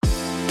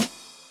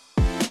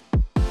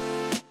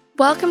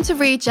Welcome to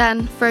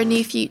Regen for a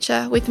New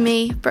Future with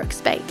me, Brooke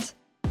Spate.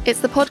 It's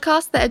the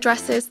podcast that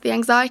addresses the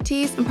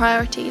anxieties and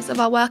priorities of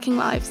our working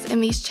lives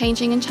in these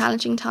changing and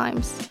challenging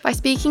times by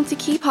speaking to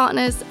key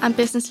partners and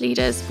business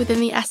leaders within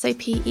the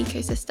SAP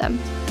ecosystem.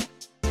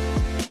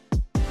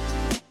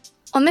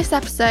 On this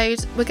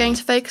episode, we're going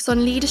to focus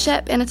on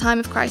leadership in a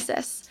time of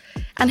crisis.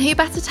 And who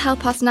better to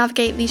help us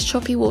navigate these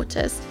choppy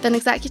waters than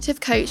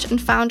executive coach and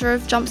founder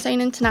of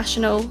Jumpstone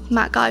International,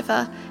 Matt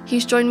Guyver,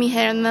 who's joined me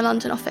here in the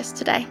London office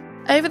today.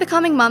 Over the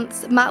coming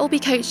months, Matt will be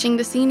coaching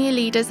the senior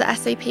leaders at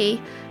SAP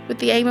with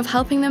the aim of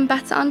helping them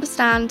better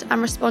understand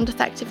and respond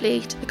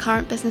effectively to the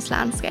current business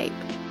landscape.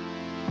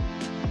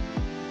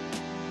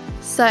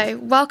 So,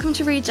 welcome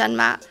to Regen,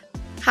 Matt.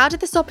 How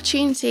did this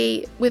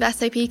opportunity with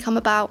SAP come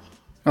about?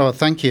 Oh,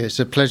 thank you. It's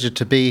a pleasure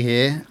to be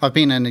here. I've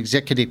been an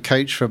executive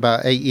coach for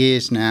about 8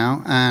 years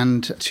now,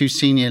 and two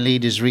senior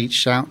leaders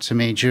reached out to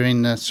me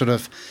during the sort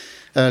of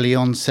early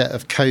onset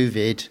of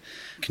COVID.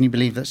 Can you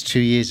believe that's 2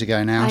 years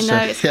ago now? I know,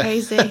 it's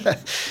crazy.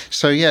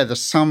 The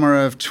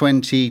summer of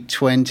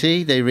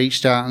 2020, they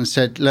reached out and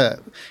said,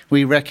 look,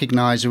 we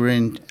recognise we're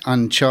in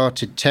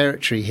uncharted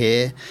territory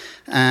here,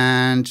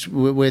 and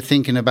we're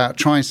thinking about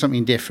trying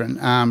something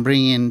different,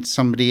 bringing in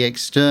somebody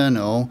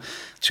external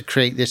to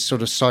create this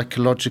sort of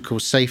psychological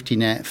safety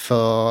net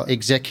for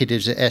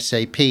executives at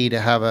SAP to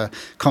have a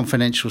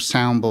confidential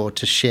soundboard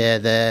to share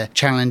their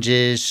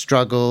challenges,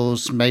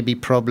 struggles, maybe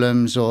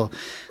problems or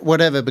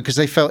whatever, because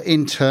they felt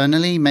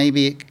internally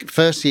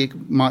firstly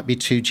it might be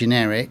too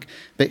generic,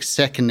 but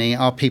secondly,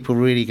 are people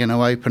really going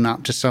to open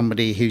up to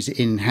somebody who's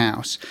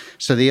in-house?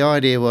 So the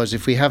idea was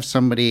if we have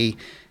somebody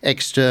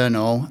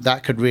external,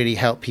 that could really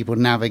help people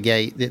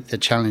navigate the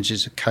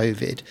challenges of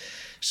COVID.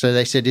 So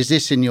they said, is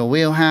this in your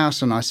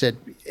wheelhouse? And I said,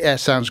 yeah,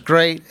 sounds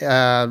great.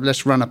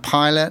 Let's run a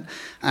pilot.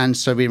 And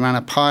so we ran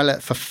a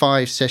pilot for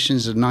 5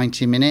 sessions of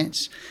 90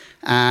 minutes.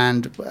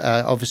 And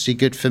obviously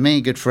good for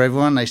me, good for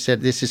everyone. They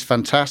said, this is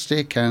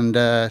fantastic.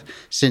 And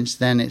since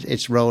then,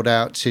 it's rolled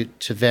out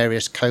to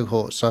various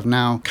cohorts. So I've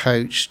now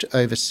coached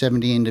over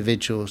 70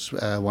 individuals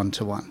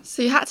one-to-one.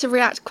 So you had to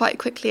react quite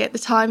quickly at the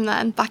time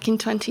then, back in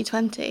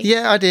 2020.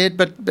 Yeah, I did.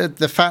 But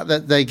the fact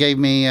that they gave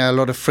me a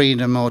lot of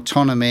freedom,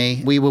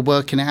 autonomy, we were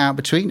working it out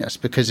between us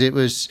because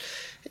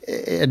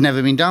it had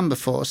never been done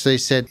before. So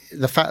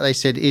the fact they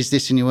said, is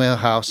this in your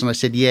wheelhouse? And I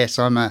said, yes,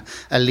 I'm a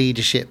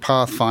leadership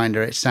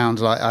pathfinder. It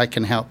sounds like I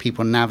can help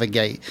people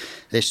navigate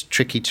this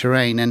tricky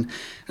terrain. And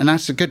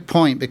that's a good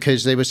point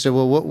because they would say,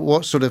 well,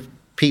 what sort of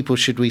people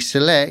should we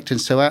select?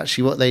 And so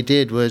actually what they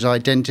did was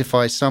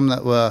identify some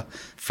that were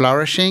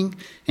flourishing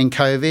in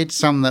COVID,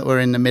 some that were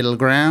in the middle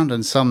ground,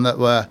 and some that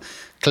were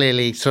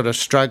clearly sort of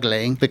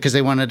struggling because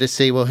they wanted to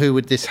see, well, who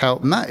would this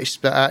help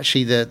most? But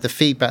actually the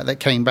feedback that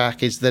came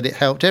back is that it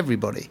helped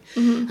everybody.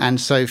 Mm-hmm. And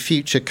so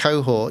future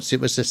cohorts, it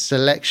was a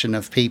selection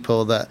of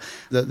people that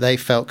they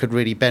felt could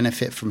really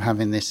benefit from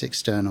having this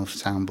external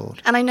soundboard.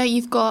 And I know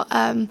you've got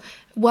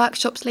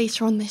workshops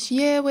later on this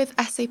year with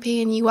SAP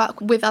and you work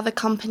with other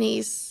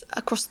companies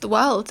across the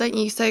world, don't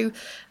you? So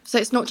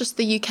it's not just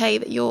the UK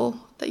that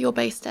you're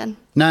based in.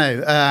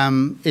 No,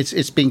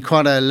 it's been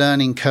quite a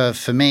learning curve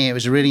for me. It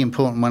was really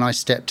important when I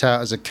stepped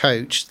out as a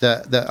coach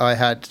that I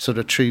had sort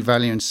of true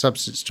value and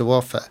substance to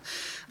offer.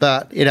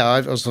 But,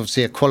 I was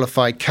obviously a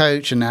qualified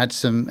coach and had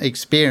some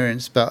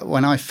experience. But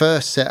when I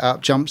first set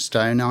up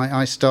Jumpstone,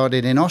 I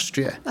started in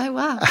Austria. Oh,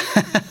 wow.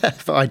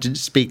 I didn't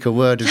speak a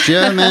word of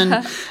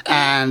German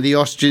and the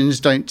Austrians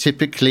don't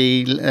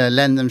typically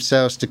lend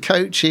themselves to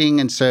coaching.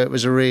 And so it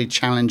was a really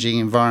challenging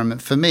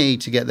environment for me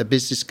to get the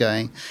business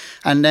going.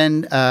 And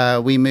then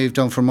we moved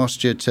on from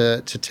Austria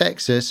to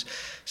Texas.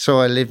 So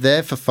I lived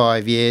there for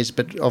 5 years,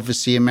 but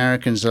obviously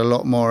Americans are a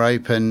lot more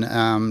open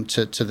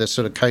to the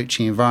sort of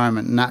coaching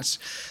environment. And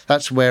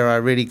that's where I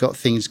really got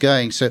things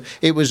going. So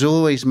it was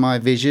always my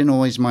vision,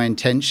 always my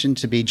intention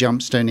to be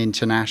Jumpstone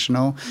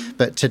International.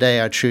 But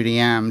today I truly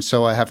am.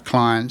 So I have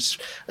clients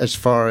as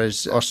far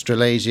as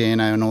Australasia,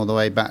 and all the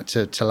way back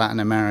to Latin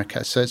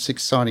America. So it's an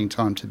exciting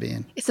time to be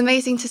in. It's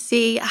amazing to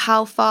see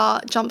how far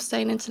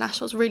Jumpstone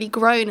International has really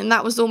grown. And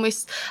that was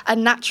almost a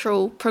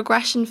natural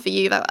progression for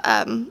you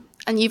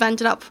and you've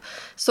ended up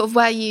sort of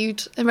where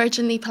you'd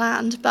originally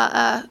planned,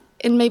 but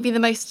in maybe the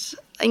most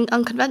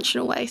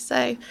unconventional way. So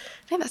I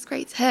think that's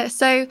great to hear.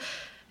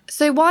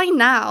 So why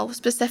now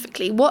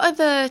specifically? What are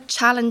the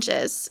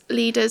challenges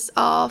leaders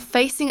are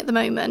facing at the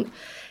moment,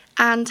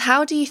 and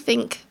how do you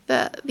think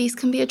that these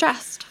can be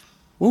addressed?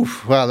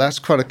 Oof, well, that's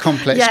quite a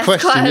complex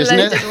question, isn't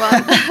it?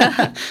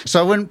 One. So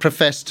I wouldn't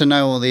profess to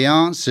know all the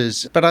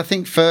answers, but I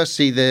think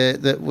firstly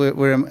that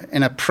we're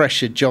in a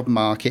pressured job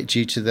market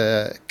due to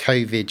the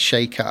COVID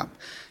shake-up.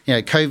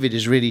 COVID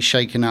has really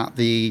shaken up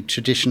the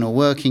traditional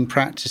working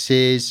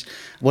practices.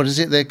 What is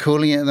it they're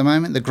calling it at the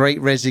moment? The Great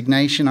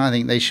Resignation? I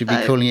think they should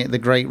be calling it the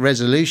Great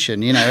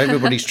Resolution.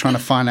 Everybody's trying to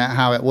find out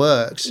how it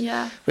works.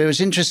 Yeah. But it was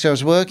interesting. I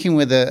was working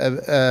with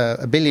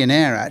a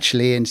billionaire,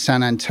 actually, in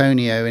San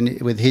Antonio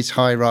with his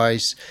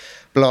high-rise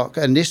block.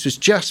 And this was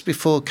just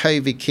before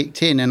COVID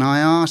kicked in. And I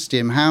asked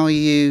him, how are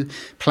you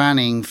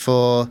planning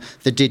for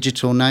the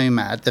digital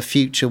nomad, the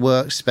future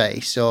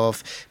workspace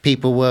of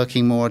people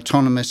working more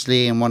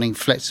autonomously and wanting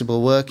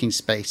flexible working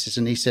spaces?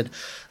 And he said,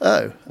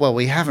 oh, well,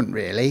 we haven't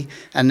really.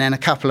 And then a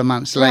couple of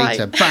months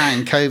later,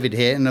 bang, COVID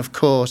hit. And of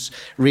course,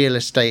 real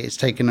estate has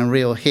taken a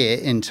real hit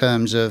in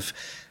terms of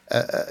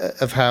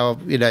how,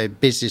 you know,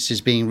 business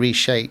is being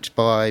reshaped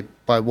by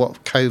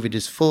what COVID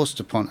has forced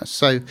upon us.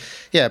 So,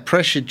 yeah,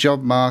 pressured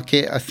job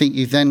market. I think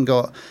you've then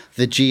got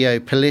the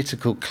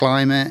geopolitical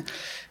climate.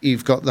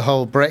 You've got the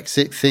whole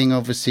Brexit thing,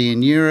 obviously,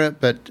 in Europe,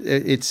 but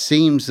it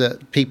seems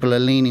that people are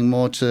leaning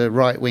more to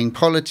right-wing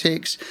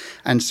politics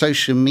and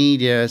social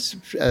media.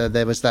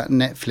 There was that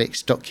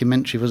Netflix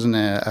documentary, wasn't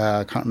there?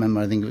 I can't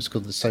remember. I think it was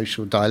called The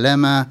Social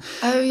Dilemma.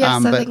 Oh,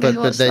 yes, I think I watched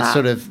but there's that.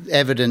 sort of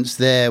evidence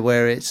there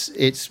where it's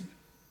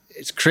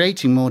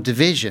creating more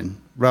division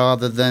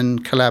rather than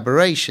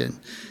collaboration.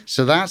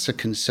 So that's a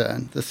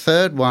concern. The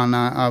third one,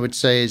 I would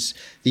say, is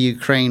the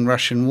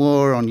Ukraine-Russian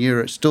war on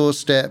Europe's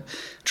doorstep,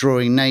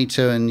 drawing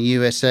NATO and the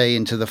USA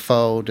into the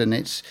fold, and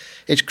it's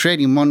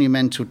creating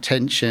monumental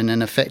tension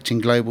and affecting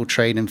global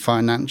trade and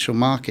financial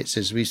markets,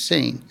 as we've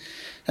seen.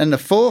 And the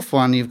fourth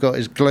one you've got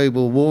is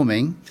global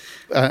warming.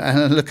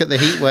 And look at the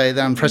heat wave,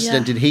 the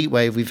unprecedented heat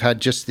wave we've had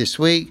just this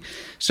week.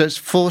 So it's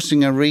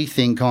forcing a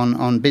rethink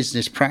on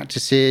business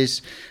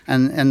practices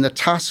and the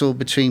tussle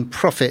between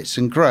profits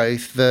and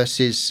growth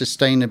versus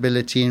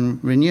sustainability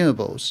and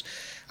renewables.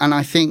 And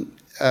I think,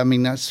 I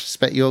mean, I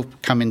suspect you'll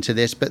come into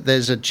this, but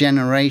there's a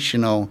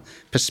generational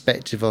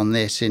perspective on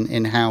this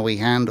in how we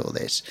handle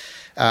this.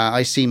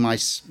 I see my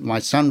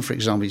son, for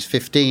example, he's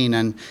 15,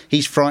 and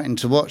he's frightened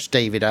to watch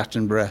David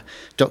Attenborough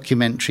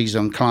documentaries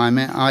on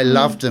climate. I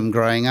loved them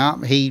growing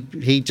up.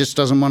 He just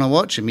doesn't want to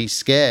watch them. He's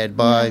scared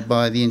by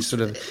the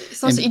sort of... It's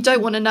something you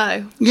don't want to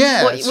know.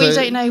 Yeah. What we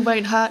don't know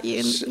won't hurt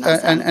you.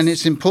 And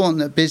it's important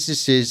that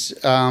businesses,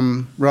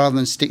 rather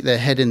than stick their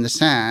head in the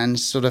sand,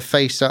 sort of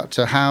face up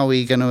to how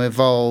we're going to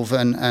evolve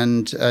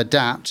and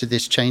adapt to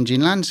this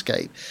changing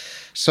landscape.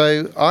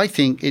 So I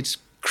think it's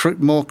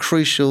more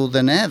crucial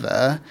than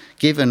ever,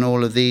 given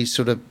all of these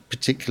sort of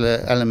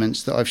particular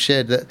elements that I've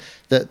shared,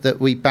 that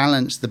we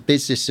balance the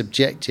business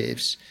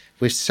objectives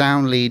with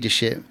sound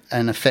leadership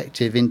and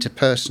effective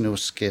interpersonal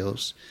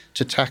skills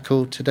to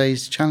tackle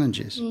today's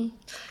challenges.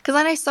 Because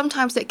I know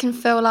sometimes it can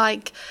feel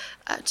like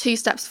 2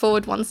 steps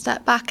forward, 1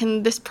 step back,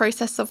 and this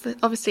process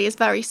obviously is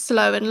very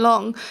slow and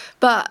long.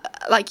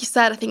 But like you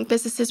said, I think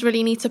businesses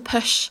really need to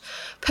push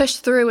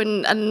through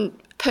and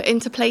put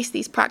into place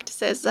these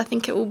practices. I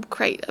think it will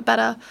create a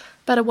better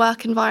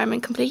work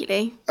environment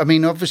completely. I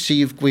mean,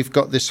 obviously, we've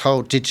got this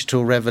whole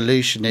digital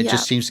revolution. It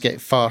just seems to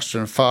get faster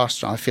and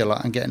faster. I feel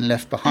like I'm getting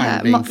left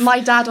behind. My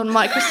dad on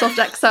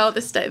Microsoft Excel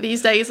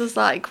these days is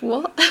like,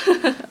 what?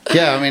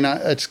 Yeah, I mean,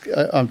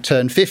 I'm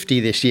turned 50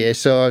 this year,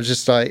 so I was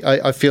just like,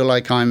 I feel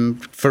like I'm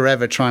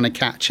forever trying to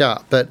catch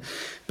up. But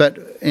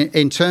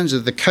in terms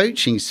of the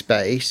coaching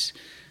space,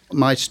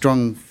 my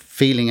strong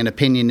feeling and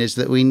opinion is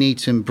that we need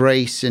to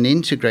embrace and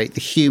integrate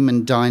the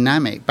human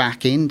dynamic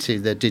back into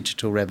the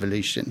digital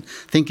revolution.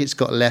 I think it's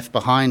got left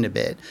behind a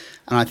bit.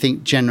 And I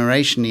think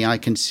generationally, I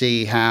can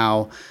see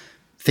how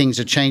things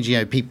are changing. You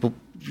know, people,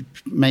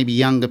 maybe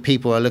younger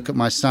people, I look at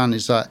my son,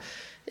 is like,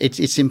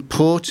 it's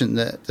important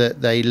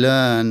that they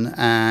learn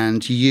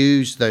and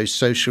use those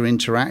social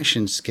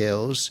interaction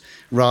skills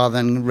rather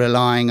than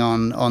relying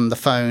on the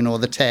phone or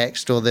the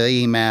text or the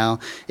email.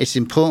 It's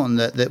important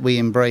that we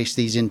embrace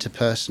these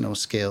interpersonal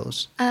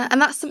skills. And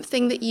that's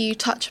something that you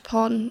touch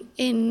upon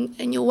in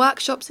your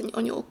workshops and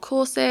on your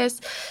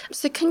courses.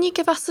 So can you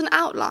give us an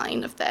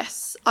outline of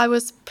this? I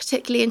was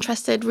particularly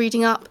interested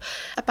reading up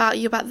about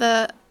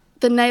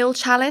the nail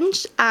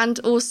challenge and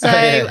also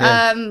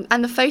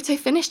and the photo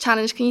finish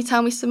challenge. Can you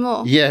tell me some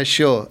more? Yeah,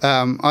 sure.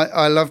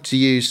 I love to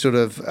use sort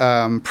of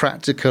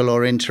practical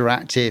or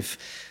interactive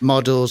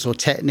models or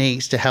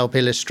techniques to help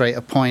illustrate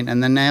a point.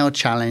 And the nail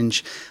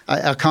challenge,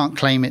 I can't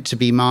claim it to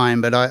be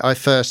mine, but I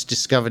first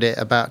discovered it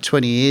about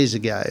 20 years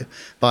ago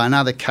by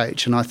another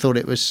coach, and I thought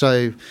it was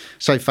so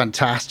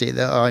fantastic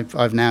that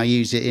I've now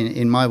used it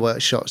in my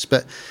workshops.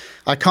 But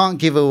I can't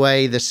give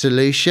away the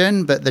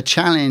solution, but the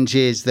challenge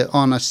is that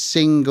on a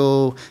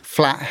single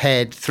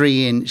flathead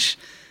 3-inch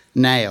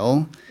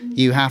nail,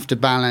 you have to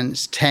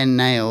balance 10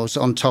 nails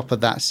on top of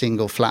that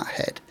single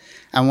flathead.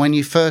 And when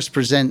you first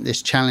present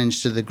this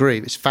challenge to the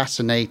group, it's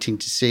fascinating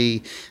to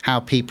see how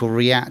people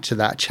react to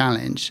that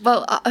challenge.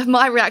 Well,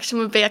 my reaction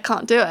would be, I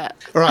can't do it.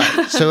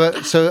 Right.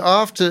 So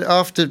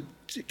after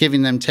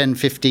giving them 10,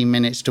 15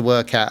 minutes to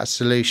work out a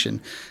solution,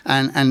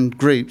 and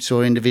groups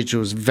or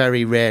individuals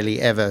very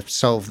rarely ever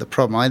solve the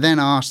problem, I then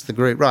asked the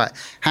group, right,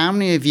 how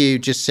many of you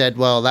just said,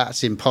 well,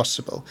 that's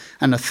impossible?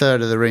 And a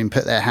third of the room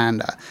put their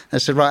hand up. I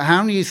said, right,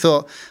 how many of you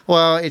thought,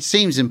 well, it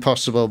seems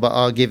impossible, but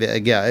I'll give it a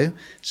go?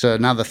 So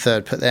another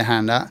third put their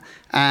hand up.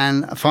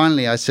 And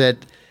finally I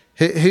said,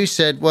 who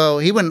said, well,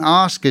 he wouldn't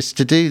ask us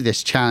to do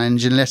this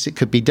challenge unless it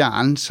could be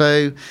done.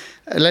 So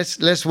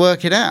let's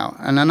work it out.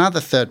 And another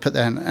third put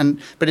there.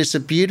 But it's a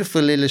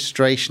beautiful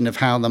illustration of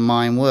how the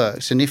mind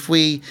works. And if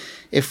we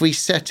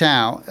set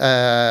out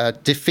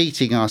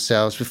defeating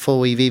ourselves before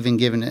we've even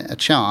given it a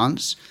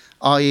chance,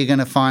 are you going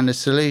to find a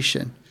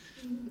solution?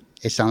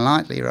 It's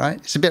unlikely, right?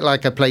 It's a bit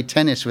like I play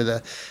tennis with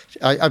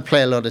I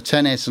play a lot of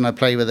tennis, and I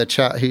play with a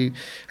chap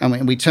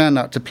we turned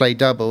up to play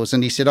doubles,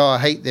 and he said, I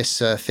hate this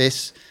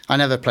surface. I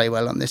never play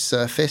well on this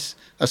surface.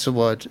 I said,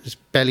 well, it's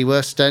barely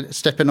worth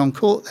stepping on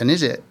court then,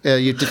 is it?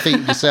 You defeat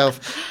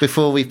yourself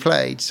before we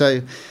played.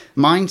 So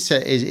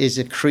mindset is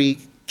a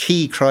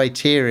key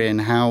criteria in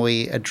how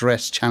we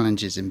address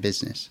challenges in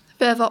business. A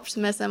bit of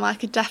optimism, I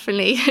could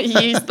definitely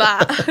use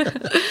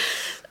that.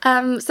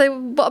 So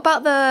what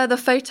about the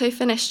photo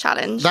finish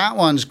challenge? That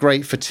one's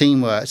great for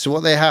teamwork. So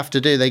what they have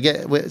to do,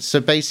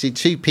 basically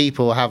two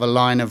people have a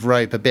line of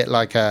rope, a bit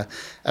like a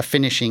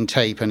finishing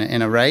tape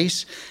in a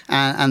race,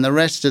 and the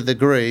rest of the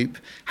group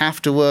have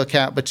to work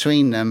out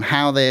between them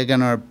how they're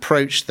going to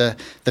approach the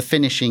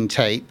finishing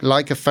tape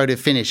like a photo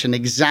finish and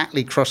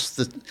exactly cross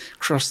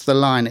the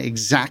line at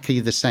exactly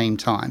the same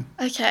time.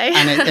 Okay.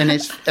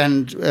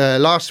 And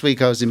last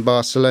week I was in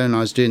Barcelona. I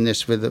was doing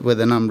this with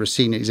a number of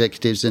senior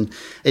executives, and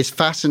it's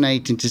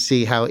fascinating to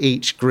see how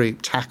each group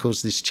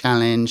tackles this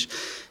challenge.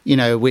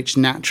 Which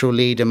natural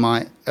leader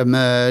might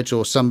emerge,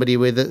 or somebody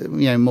with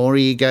more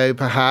ego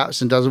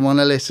perhaps and doesn't want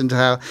to listen to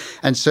how.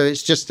 And so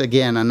it's just,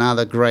 again,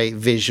 another great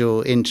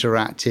visual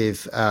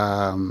interactive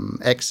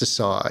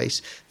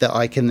exercise that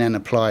I can then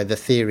apply the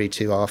theory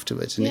to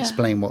afterwards and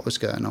explain what was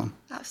going on.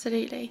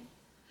 Absolutely.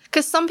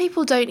 Because some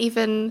people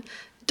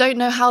don't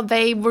know how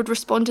they would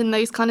respond in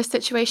those kind of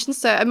situations.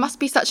 So it must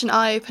be such an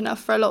eye-opener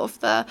for a lot of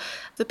the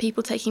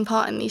people taking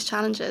part in these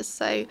challenges.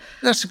 So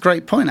that's a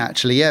great point,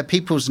 actually. Yeah,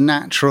 people's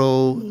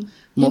natural,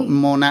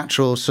 more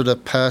natural sort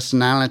of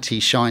personality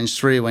shines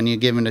through when you're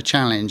given a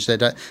challenge. They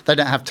don't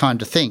have time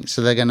to think,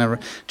 so they're going to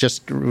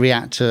just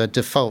react to a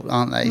default,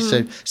 aren't they?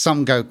 So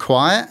some go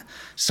quiet,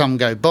 some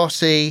go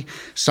bossy,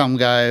 some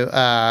go...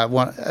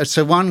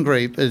 So one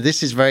group,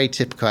 this is very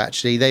typical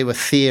actually, they were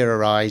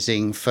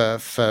theorising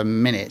for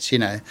minutes,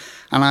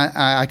 And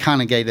I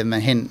kind of gave them a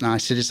hint, and I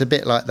said, it's a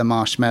bit like the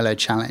marshmallow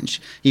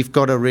challenge. You've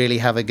got to really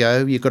have a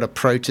go. You've got to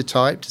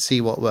prototype to see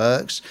what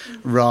works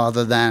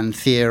rather than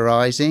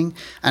theorising.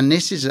 And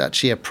this is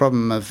actually a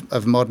problem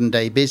of modern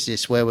day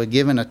business, where we're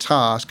given a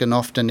task and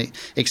often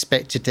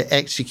expected to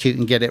execute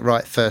and get it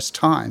right first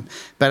time.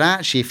 But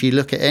actually, if you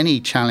look at any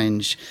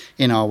challenge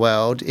in our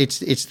world,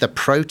 it's the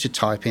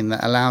prototyping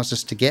that allows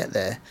us to get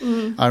there.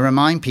 I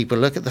remind people,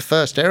 look at the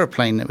first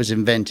aeroplane that was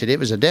invented. It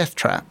was a death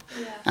trap.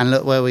 Yeah. And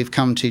look where we've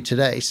come to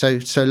today. So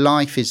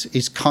life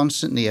is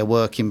constantly a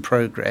work in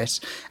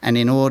progress. And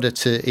in order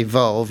to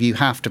evolve, you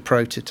have to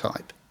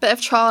prototype. Bit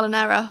of trial and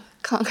error.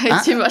 Can't go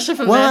too much of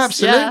a Well,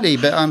 absolutely.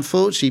 Yeah. But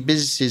unfortunately,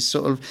 businesses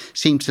sort of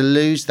seem to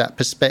lose that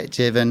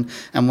perspective, and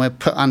we're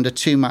put under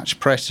too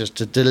much pressure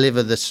to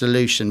deliver the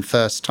solution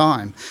first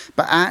time.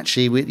 But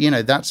actually,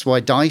 that's why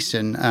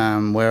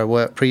Dyson, where I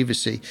worked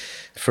previously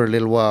for a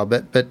little while,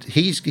 but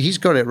he's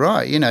got it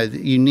right.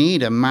 You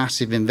need a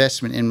massive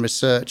investment in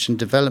research and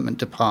development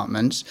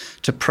departments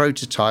to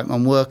prototype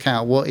and work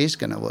out what is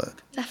going to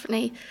work.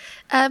 Definitely.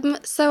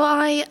 So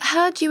I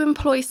heard you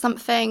employ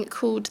something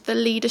called the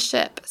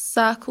Leadership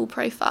Circle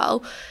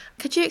Profile.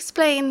 Could you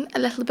explain a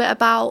little bit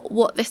about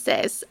what this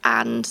is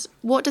and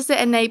what does it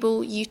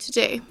enable you to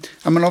do?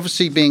 I mean,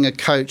 obviously, being a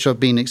coach, I've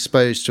been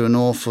exposed to an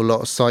awful lot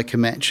of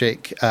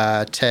psychometric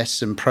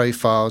tests and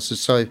profiles.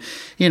 So,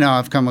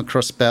 I've come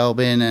across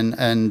Belbin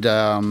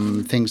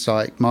and things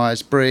like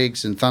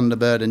Myers-Briggs and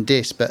Thunderbird and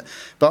DISC.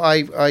 But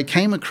I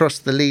came across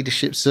the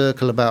Leadership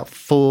Circle about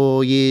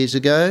 4 years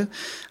ago.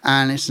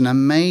 And it's an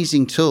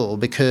amazing tool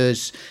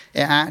because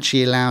it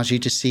actually allows you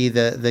to see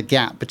the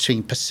gap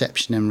between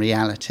perception and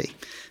reality.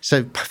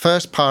 So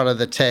first part of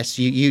the test,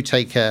 you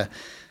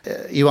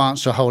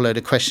answer a whole load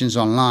of questions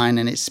online,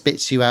 and it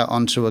spits you out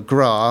onto a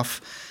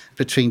graph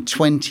between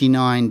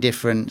 29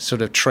 different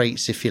sort of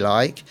traits, if you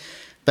like.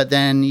 But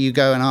then you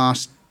go and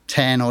ask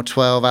 10 or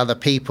 12 other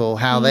people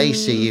how they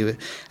see you,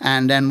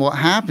 and then what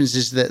happens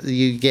is that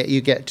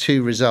you get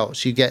two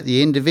results. You get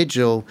the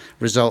individual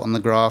result on the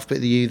graph,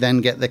 but you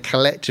then get the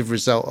collective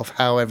result of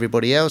how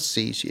everybody else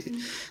sees you,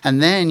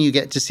 and then you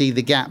get to see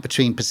the gap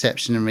between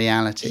perception and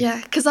reality.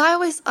 Yeah, because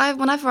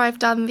whenever I've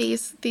done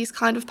these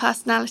kind of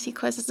personality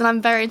quizzes, and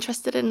I'm very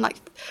interested in like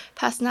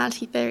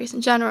personality theories in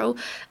general,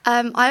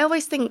 I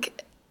always think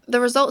the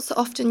results are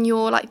often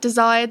your like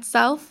desired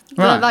self,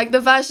 right. Like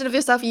the version of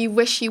yourself you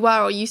wish you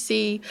were or you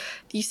see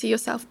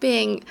yourself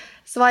being.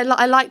 So I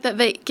like that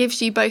it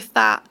gives you both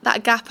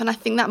that gap, and I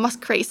think that must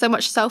create so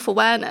much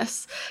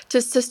self-awareness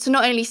just to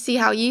not only see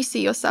how you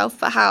see yourself,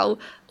 but how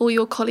all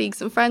your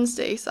colleagues and friends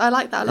do. So I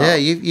like that a lot. Yeah,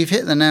 you've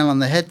hit the nail on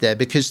the head there,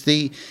 because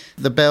the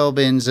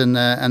Belbins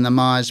and the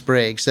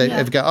Myers-Briggs,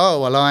 they've got,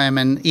 I am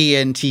an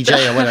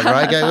ENTJ or whatever.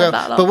 I go,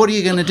 well, but what are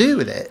you going to do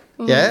with it?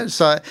 Yeah,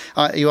 so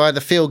you either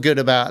feel good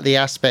about the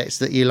aspects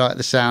that you like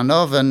the sound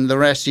of, and the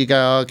rest you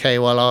go, okay,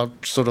 well, I'll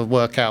sort of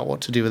work out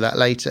what to do with that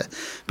later.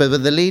 But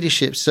with the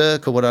leadership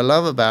circle, what I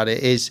love about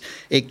it is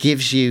it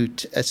gives you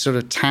a sort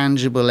of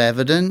tangible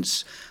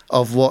evidence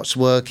of what's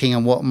working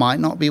and what might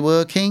not be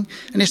working.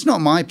 And it's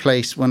not my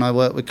place when I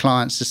work with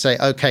clients to say,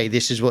 okay,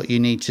 this is what you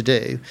need to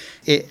do.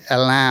 It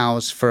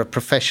allows for a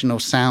professional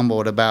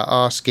soundboard about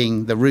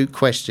asking the root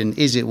question,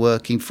 is it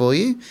working for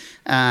you?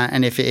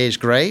 And if it is,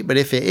 great. But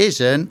if it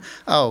isn't,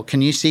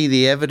 can you see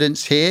the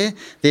evidence here?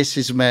 This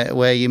is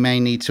where you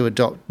may need to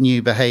adopt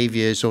new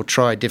behaviors or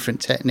try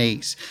different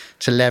techniques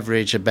to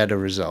leverage a better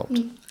result.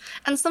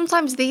 And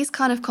sometimes these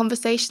kind of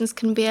conversations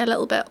can be a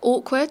little bit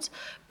awkward,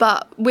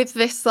 but with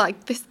this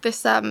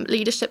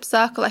leadership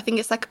circle, I think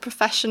it's like a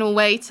professional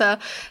way to,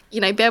 be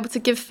able to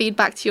give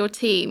feedback to your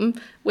team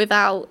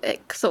without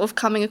it sort of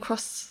coming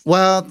across.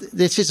 Well,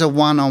 this is a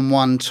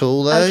one-on-one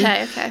tool, though.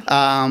 Okay.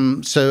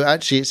 So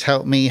actually, it's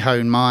helped me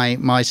hone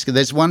my skill.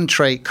 There's one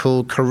trait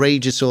called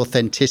courageous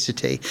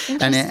authenticity,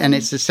 and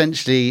it's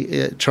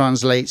essentially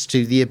translates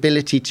to the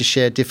ability to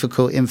share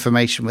difficult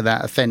information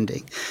without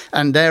offending.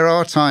 And there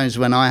are times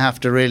when I have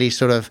to really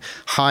sort of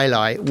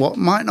highlight what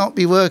might not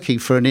be working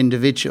for an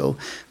individual.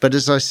 But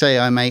as I say,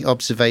 I make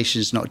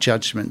observations, not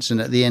judgments. And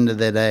at the end of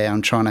the day,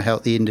 I'm trying to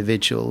help the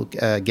individual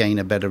gain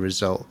a better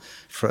result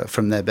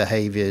from their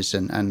behaviours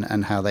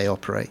and how they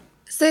operate.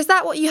 So is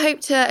that what you hope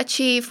to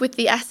achieve with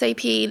the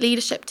SAP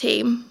leadership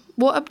team?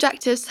 What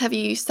objectives have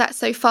you set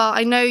so far?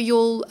 I know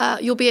you'll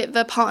be at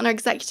the Partner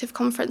Executive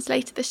Conference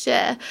later this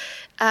year,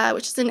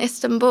 which is in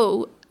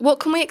Istanbul. What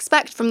can we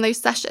expect from those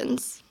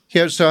sessions?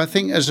 Yeah, so I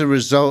think as a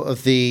result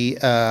of the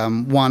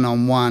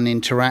one-on-one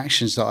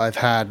interactions that I've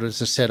had,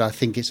 as I said, I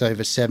think it's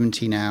over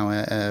 70 now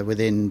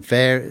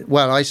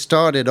I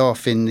started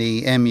off in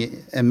the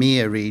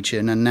EMEA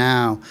region, and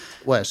now,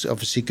 it's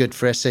obviously good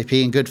for SAP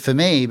and good for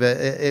me, but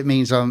it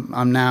means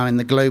I'm now in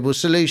the global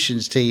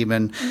solutions team,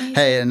 and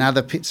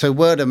amazing. So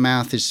word of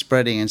mouth is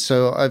spreading, and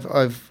so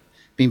I've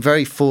been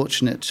very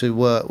fortunate to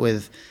work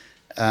with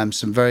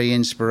some very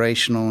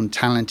inspirational and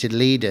talented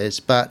leaders,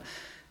 but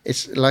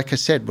it's like I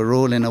said, we're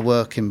all in a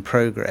work in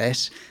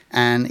progress,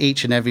 and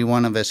each and every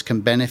one of us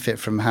can benefit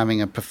from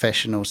having a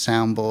professional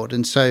soundboard.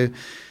 And so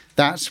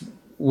that's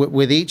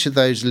with each of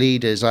those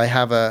leaders, I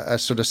have a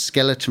sort of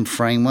skeleton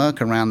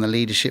framework around the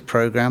leadership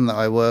program that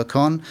I work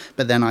on,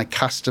 but then I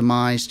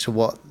customize to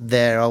what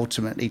they're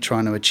ultimately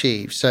trying to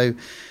achieve. So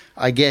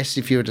I guess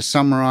if you were to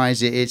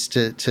summarize it, it's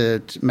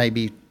to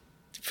maybe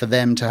for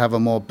them to have a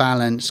more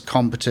balanced,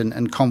 competent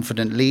and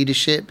confident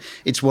leadership.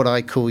 It's what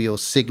I call your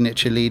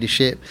signature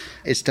leadership.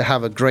 It's to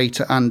have a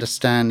greater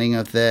understanding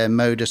of their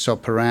modus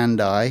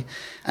operandi.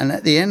 And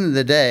at the end of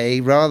the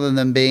day, rather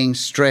than being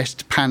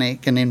stressed,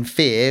 panicked and in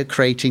fear,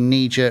 creating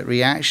knee-jerk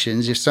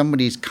reactions, if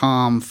somebody's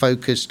calm,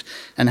 focused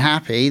and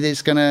happy,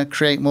 that's going to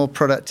create more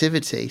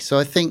productivity. So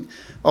I think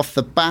off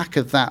the back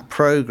of that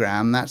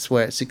program, that's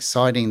where it's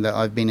exciting that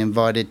I've been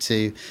invited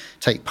to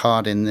take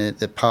part in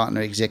the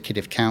Partner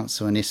Executive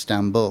Council in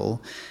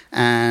Istanbul.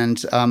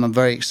 And I'm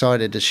very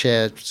excited to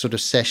share sort of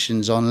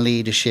sessions on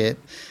leadership,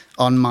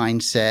 on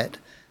mindset,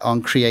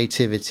 on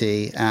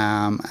creativity,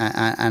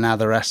 and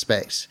other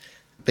aspects.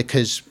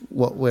 Because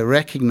what we're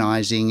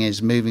recognizing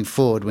is moving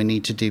forward, we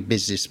need to do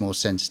business more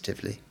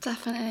sensitively.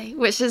 Definitely,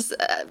 which is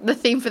the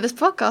theme for this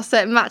podcast,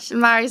 so it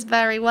marries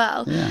very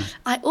well. Yeah.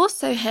 I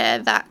also hear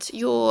that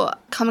you're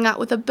coming out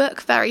with a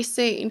book very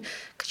soon.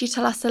 Could you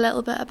tell us a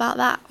little bit about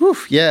that?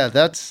 Yeah,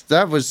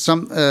 that was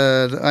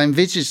I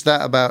envisaged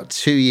that about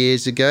 2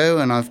 years ago,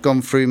 and I've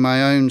gone through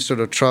my own sort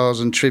of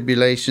trials and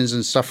tribulations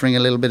and suffering a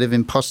little bit of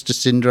imposter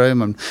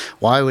syndrome, and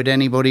why would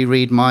anybody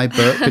read my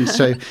book? And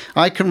so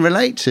I can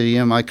relate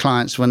to my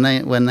clients when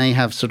they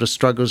have sort of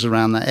struggles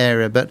around that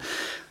area. But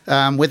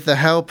with the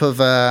help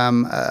of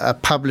a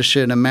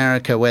publisher in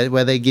America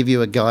where they give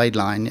you a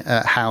guideline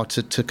how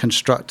to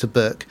construct a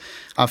book,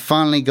 I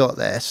finally got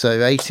there.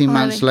 So 18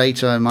 months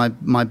later,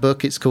 my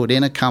book, it's called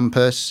Inner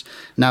Compass,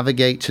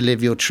 Navigate to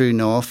Live Your True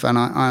North. And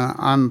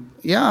I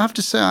have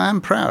to say I am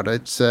proud.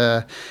 It's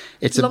a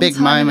big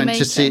moment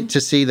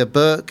to see the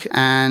book,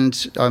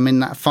 and I'm in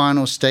that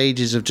final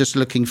stages of just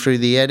looking through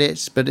the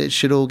edits, but it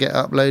should all get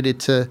uploaded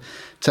to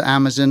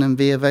Amazon and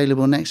be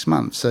available next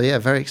month. So yeah,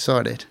 very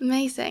excited.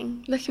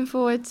 Amazing. Looking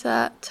forward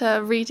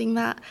to reading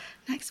that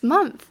next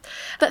month.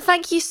 But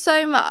thank you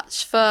so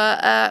much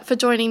for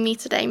joining me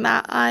today,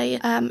 Matt. I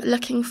am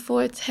looking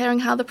forward to hearing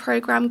how the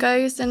program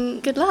goes,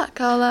 and good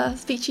luck. I'll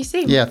speak to you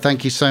soon. Yeah,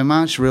 thank you so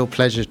much. Real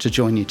pleasure to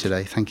join you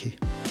today. Thank you.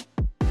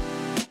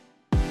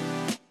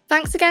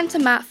 Thanks again to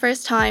Matt for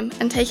his time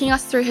and taking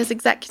us through his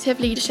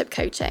executive leadership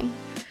coaching.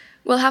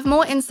 We'll have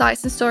more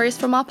insights and stories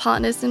from our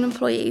partners and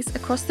employees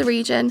across the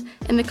region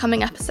in the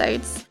coming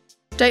episodes.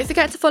 Don't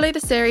forget to follow the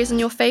series on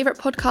your favourite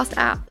podcast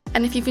app,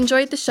 and if you've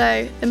enjoyed the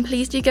show, then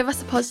please do give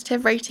us a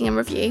positive rating and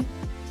review.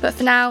 But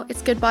for now,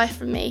 it's goodbye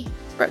from me,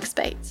 Brooke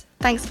Spate.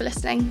 Thanks for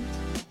listening.